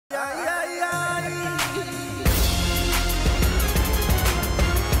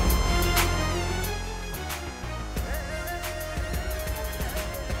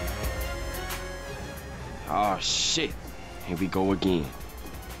shit. Here we go again.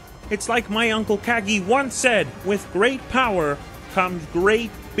 It's like my Uncle Kagi once said, with great power comes great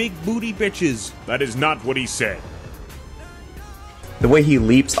big booty bitches. That is not what he said. The way he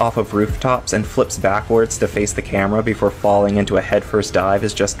leaps off of rooftops and flips backwards to face the camera before falling into a headfirst dive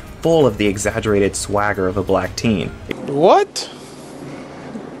is just full of the exaggerated swagger of a black teen. What?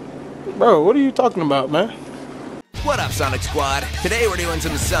 Bro, what are you talking about, man? What up, Sonic Squad? Today we're doing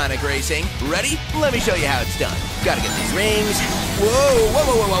some Sonic racing. Ready? Let me show you how it's done. Gotta get these rings. Whoa, whoa,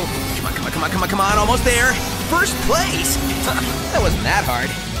 whoa, whoa, whoa. Come on, come on, come on, come on, come on. Almost there. First place. That wasn't that hard.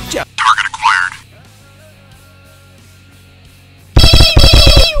 Target acquired.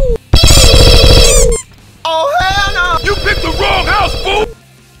 Oh, hell no! You picked the wrong house, fool!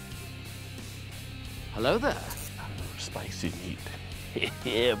 Hello there. Spicy meat.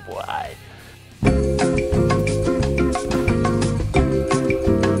 Yeah, boy.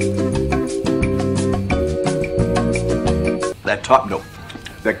 That top note,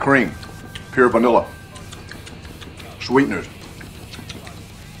 that cream, pure vanilla, sweeteners.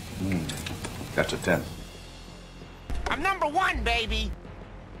 That's a 10. I'm number one, baby.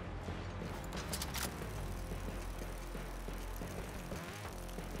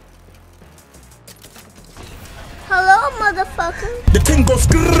 Hello, motherfucker. The thing goes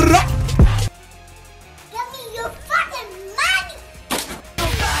grrrr. Give me your fucking money. Go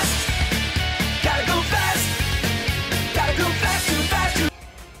fast. Gotta go fast. Gotta go fast, too fast, too.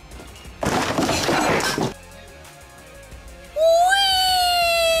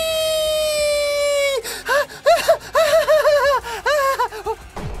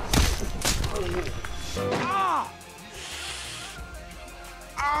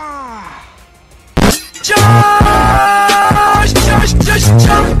 Just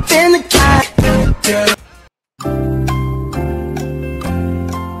jump in the cat.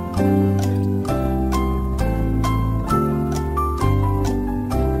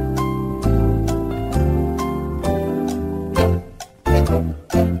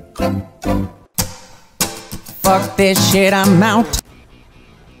 Fuck this shit, I'm out.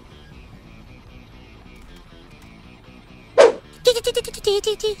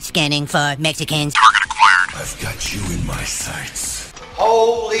 Scanning for Mexicans. Target acquired. I've got you in my sights.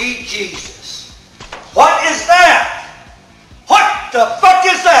 Holy Jesus. What is that? What the fuck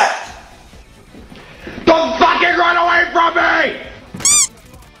is that? Don't fucking run away from me!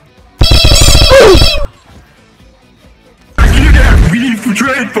 We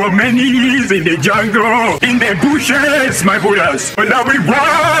infiltrate for many years in the jungle, in the bushes, my brothers. But now we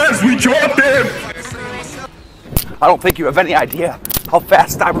rise, we chop them. I don't think you have any idea how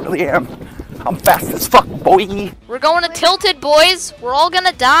fast I really am. I'm fast as fuck, boy. We're going to Tilted, boys. We're all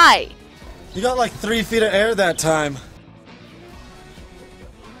gonna die. You got like 3 feet of air that time.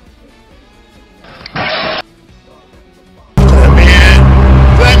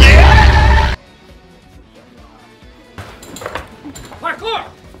 Parkour!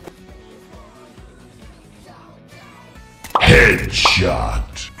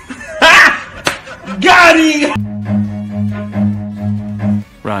 Headshot. Got him!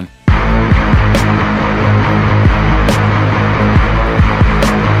 Run.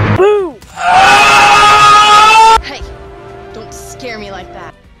 Boo! Hey, don't scare me like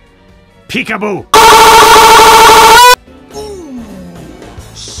that. Peekaboo!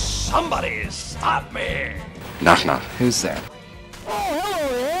 Somebody stop me! Knock knock. Who's there?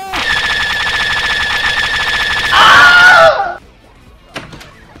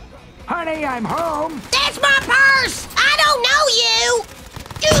 Honey, I'm home. That's my purse! I don't know you!